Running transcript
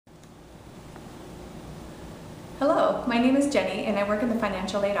Hello, my name is Jenny and I work in the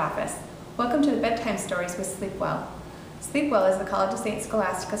financial aid office. Welcome to the Bedtime Stories with Sleep Well. Sleep Well is the College of St.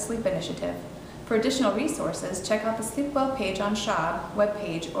 Scholastica Sleep Initiative. For additional resources, check out the Sleep Well page on SHAB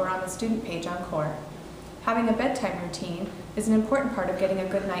webpage or on the student page on CORE. Having a bedtime routine is an important part of getting a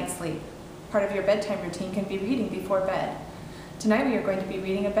good night's sleep. Part of your bedtime routine can be reading before bed. Tonight we are going to be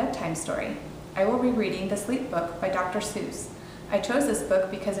reading a bedtime story. I will be reading The Sleep Book by Dr. Seuss. I chose this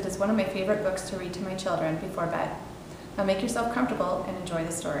book because it is one of my favorite books to read to my children before bed. Now make yourself comfortable and enjoy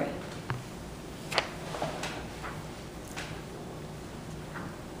the story.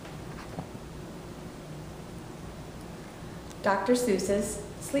 Dr. Seuss's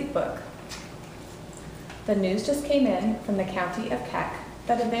Sleep Book. The news just came in from the county of Keck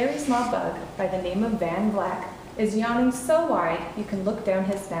that a very small bug by the name of Van Vleck is yawning so wide you can look down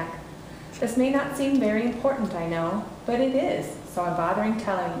his neck. This may not seem very important, I know, but it is, so I'm bothering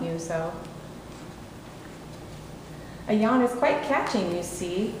telling you so. A yawn is quite catching, you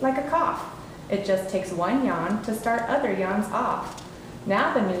see, like a cough. It just takes one yawn to start other yawns off.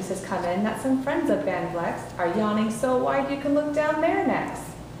 Now the news has come in that some friends of Van Vleck's are yawning so wide you can look down their necks.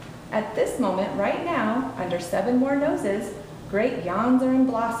 At this moment, right now, under 7 more noses, great yawns are in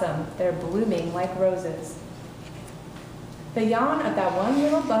blossom. They're blooming like roses. The yawn of that one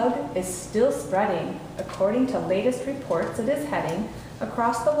little bug is still spreading. According to latest reports, it is heading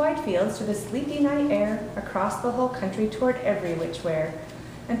across the wide fields to the sleepy night air, across the whole country toward every which where.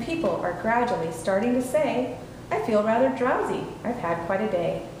 And people are gradually starting to say, I feel rather drowsy. I've had quite a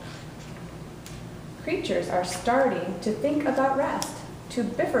day. Creatures are starting to think about rest. 2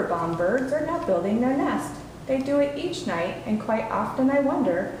 bifferbaum birds are now building their nest. They do it each night, and quite often I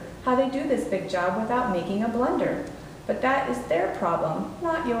wonder how they do this big job without making a blunder. But that is their problem,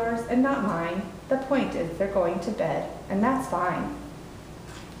 not yours and not mine. The point is they're going to bed, and that's fine.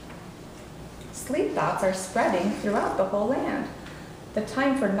 Sleep thoughts are spreading throughout the whole land. The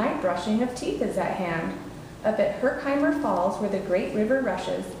time for night brushing of teeth is at hand. Up at Herkheimer Falls, where the great river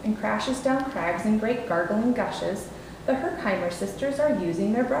rushes and crashes down crags in great gargling gushes, the Herkheimer sisters are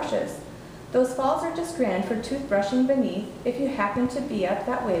using their brushes. Those falls are just grand for toothbrushing beneath if you happen to be up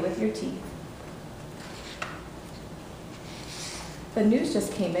that way with your teeth. The news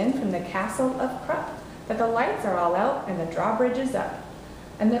just came in from the castle of Krupp that the lights are all out and the drawbridge is up.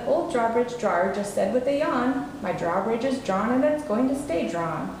 And the old drawbridge drawer just said with a yawn, my drawbridge is drawn and it's going to stay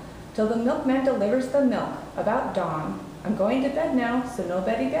drawn till the milkman delivers the milk about dawn. I'm going to bed now, so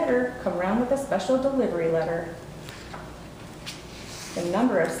nobody better come round with a special delivery letter. The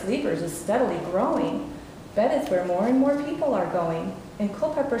number of sleepers is steadily growing. Bed is where more and more people are going. In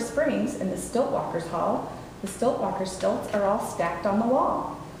Culpeper Springs, in the Stiltwalkers' Hall, the Stiltwalker stilts are all stacked on the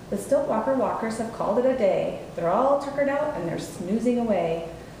wall. The Stiltwalker walkers have called it a day. They're all tuckered out and they're snoozing away.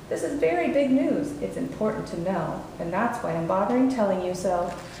 This is very big news. It's important to know, and that's why I'm bothering telling you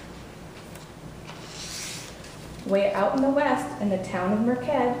so. Way out in the west, in the town of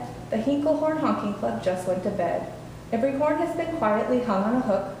Merked, the Hinklehorn Honking Club just went to bed. Every horn has been quietly hung on a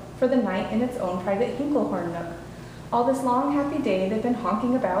hook for the night in its own private Hinklehorn nook. All this long happy day they've been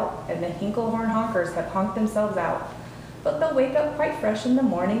honking about, and the Hinklehorn honkers have honked themselves out. But they'll wake up quite fresh in the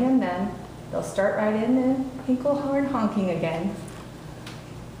morning, and then they'll start right in and Hinklehorn honking again.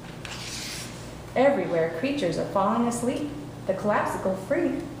 Everywhere creatures are falling asleep. The collapsical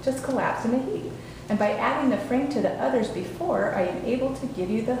freak just collapsed in a heap. And by adding the Frank to the others before, I am able to give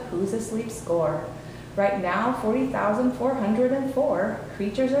you the Who's Asleep score. Right now, 40,404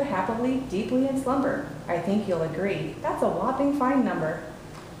 creatures are happily, deeply in slumber. I think you'll agree. That's a whopping fine number.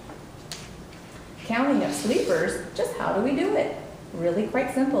 Counting of sleepers, just how do we do it? Really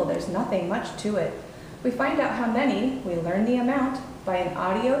quite simple. There's nothing much to it. We find out how many, we learn the amount, by an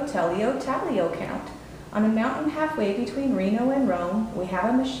audio-teleo-talleo count. On a mountain halfway between Reno and Rome, we have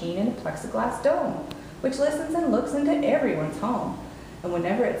a machine in a plexiglass dome, which listens and looks into everyone's home. And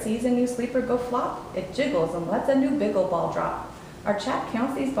whenever it sees a new sleeper go flop, it jiggles and lets a new biggle ball drop. Our chap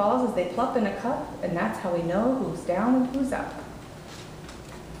counts these balls as they plop in a cup, and that's how we know who's down and who's up.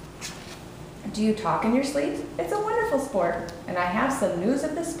 Do you talk in your sleep? It's a wonderful sport, and I have some news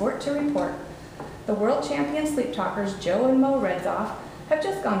of this sport to report. The world champion sleep talkers Joe and Mo Redzoff have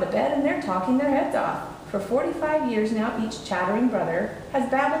just gone to bed and they're talking their heads off. For 45 years now, each chattering brother has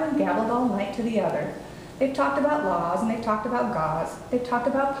babbled and gabbled all night to the other. They've talked about laws, and they've talked about gauze. They've talked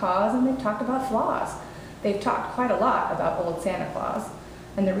about paws, and they've talked about flaws. They've talked quite a lot about old Santa Claus.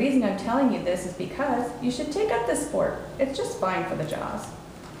 And the reason I'm telling you this is because you should take up this sport. It's just fine for the jaws.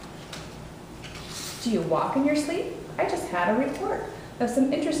 Do you walk in your sleep? I just had a report of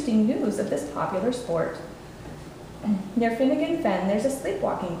some interesting news of this popular sport. Near Finnegan Fen, there's a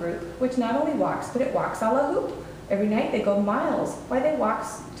sleepwalking group, which not only walks, but it walks a la hoop. Every night they go miles. Why they walk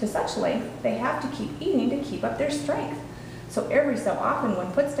to such length, they have to keep eating to keep up their strength. So every so often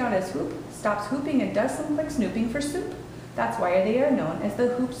one puts down his hoop, stops hooping and does some quick snooping for soup. That's why they are known as the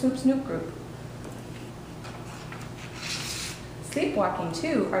Hoop Soup Snoop Group. Sleepwalking,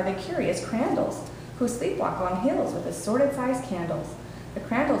 too, are the curious crandles, who sleepwalk on hills with assorted-sized candles. The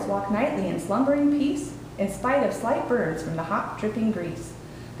crandles walk nightly in slumbering peace, in spite of slight burns from the hot, dripping grease.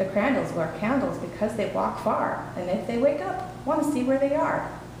 The crandles wear candles because they walk far, and if they wake up, want to see where they are.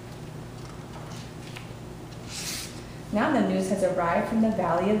 Now the news has arrived from the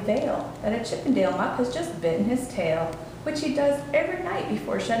Valley of Vale that a Chippendale mutt has just bitten his tail, which he does every night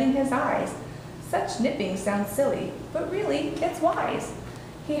before shutting his eyes. Such nipping sounds silly, but really, it's wise.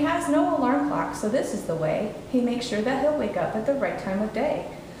 He has no alarm clock, so this is the way. He makes sure that he'll wake up at the right time of day.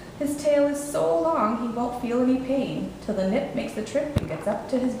 His tail is so long he won't feel any pain, till the nip makes the trip and gets up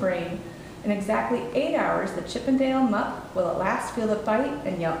to his brain. In exactly 8 hours, the Chippendale mutt will at last feel the bite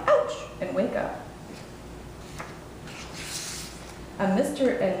and yell, "Ouch!" and wake up. A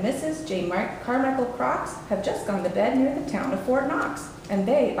Mr. and Mrs. J. Carmichael Crocs have just gone to bed near the town of Fort Knox, and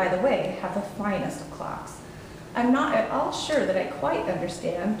they, by the way, have the finest of clocks. I'm not at all sure that I quite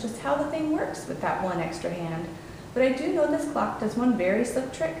understand just how the thing works with that one extra hand, but I do know this clock does one very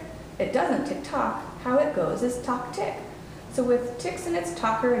slick trick. It doesn't tick-tock. How it goes is tock-tick. So with ticks in its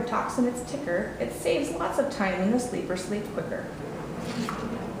talker and talks in its ticker, it saves lots of time when the sleepers sleep quicker.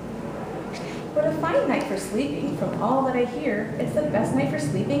 What a fine night for sleeping. From all that I hear, it's the best night for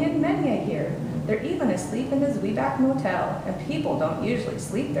sleeping in many a year. They're even asleep in the Zwieback Motel, and people don't usually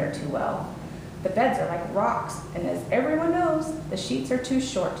sleep there too well. The beds are like rocks, and as everyone knows, the sheets are too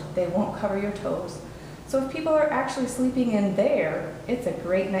short. They won't cover your toes. So if people are actually sleeping in there, it's a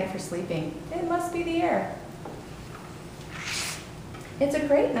great night for sleeping. It must be the air. It's a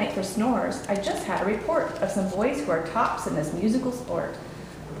great night for snores. I just had a report of some boys who are tops in this musical sport.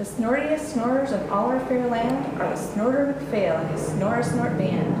 The snortiest snorers in all our fair land are the Snorter McPhail and his Snore-a-Snort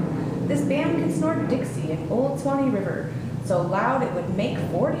band. This band can snort Dixie and Old Swanee River, so loud it would make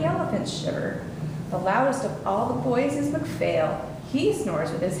 40 elephants shiver. The loudest of all the boys is McPhail. He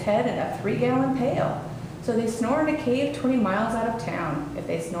snores with his head in a 3-gallon pail. So they snore in a cave 20 miles out of town. If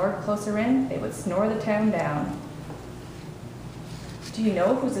they snored closer in, they would snore the town down. Do you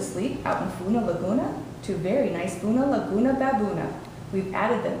know who's asleep out in Funa Laguna? Two very nice Funa Laguna baboona. We've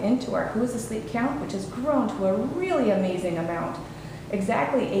added them into our Who's Asleep count, which has grown to a really amazing amount.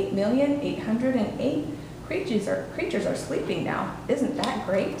 Exactly 8,808,000 creatures are sleeping now. Isn't that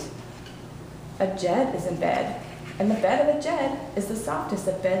great? A Jed is in bed, and the bed of a Jed is the softest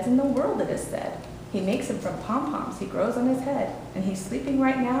of beds in the world, it is said. He makes them from pom-poms he grows on his head, and he's sleeping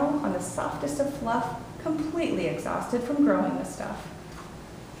right now on the softest of fluff, completely exhausted from growing the stuff.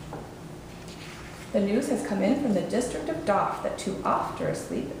 The news has come in from the district of Doff that 2 oft are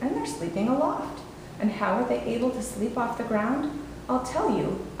asleep, and they're sleeping aloft. And how are they able to sleep off the ground? I'll tell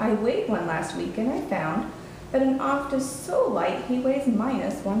you, I weighed one last week and I found that an oft is so light he weighs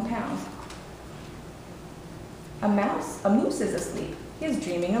 -1 pound. A moose is asleep, he is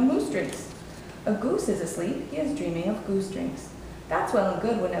dreaming of moose drinks. A goose is asleep, he is dreaming of goose drinks. That's well and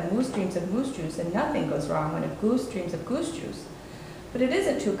good when a moose dreams of moose juice, and nothing goes wrong when a goose dreams of goose juice. But it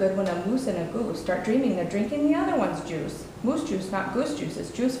isn't too good when a moose and a goose start dreaming they're drinking the other one's juice. Moose juice, not goose juice,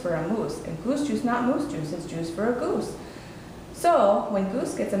 is juice for a moose, and goose juice, not moose juice, is juice for a goose. So, when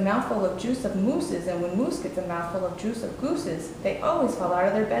goose gets a mouthful of juice of mooses, and when moose gets a mouthful of juice of gooses, they always fall out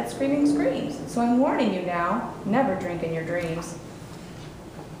of their bed screaming screams. So I'm warning you now, never drink in your dreams.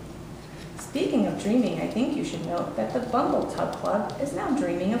 Speaking of dreaming, I think you should note that the Bumble Tub Club is now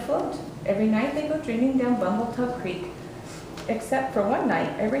dreaming afloat. Every night they go dreaming down Bumble Tub Creek, except for one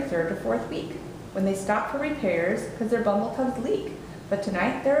night every 3rd or 4th week, when they stop for repairs because their bumble tubs leak. But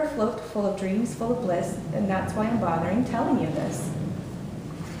tonight they're afloat, full of dreams, full of bliss, and that's why I'm bothering telling you this.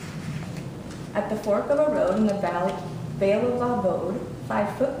 At the fork of a road in the Vale of La Vode,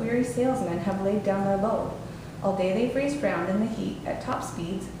 5-foot weary salesmen have laid down their load. All day they've raced round in the heat at top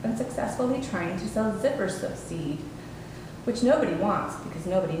speeds, unsuccessfully trying to sell zipper seed, which nobody wants because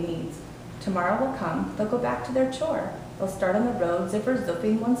nobody needs. Tomorrow will come, they'll go back to their chore. They'll start on the road, zipper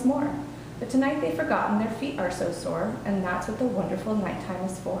zipping once more. But tonight they've forgotten their feet are so sore, and that's what the wonderful nighttime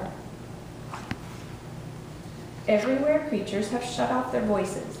is for. Everywhere creatures have shut off their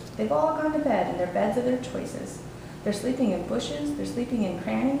voices. They've all gone to bed in their beds of their choices. They're sleeping in bushes, they're sleeping in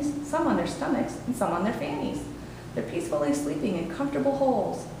crannies, some on their stomachs and some on their fannies. They're peacefully sleeping in comfortable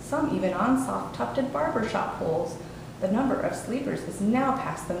holes, some even on soft tufted barbershop poles. The number of sleepers is now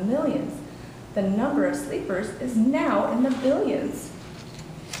past the millions. The number of sleepers is now in the billions.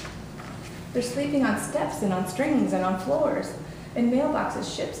 They're sleeping on steps and on strings and on floors, in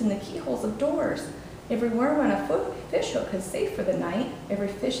mailboxes, ships, and the keyholes of doors. Every worm on a fish hook is safe for the night. Every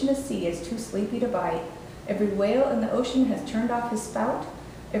fish in the sea is too sleepy to bite. Every whale in the ocean has turned off his spout.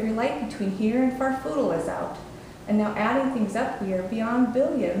 Every light between here and Farfoodle is out. And now adding things up, we are beyond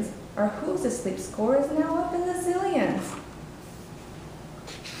billions. Our who's asleep score is now up in the zillions.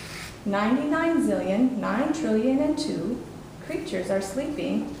 99 zillion, 9 trillion and 2 creatures are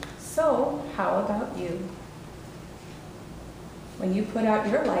sleeping, so how about you? When you put out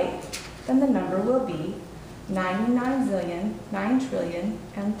your light, then the number will be 99 zillion, 9 trillion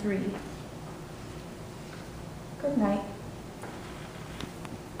and 3. Good night.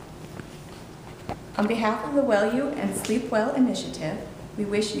 On behalf of the Well You and Sleep Well initiative, we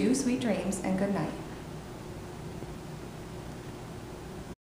wish you sweet dreams and good night.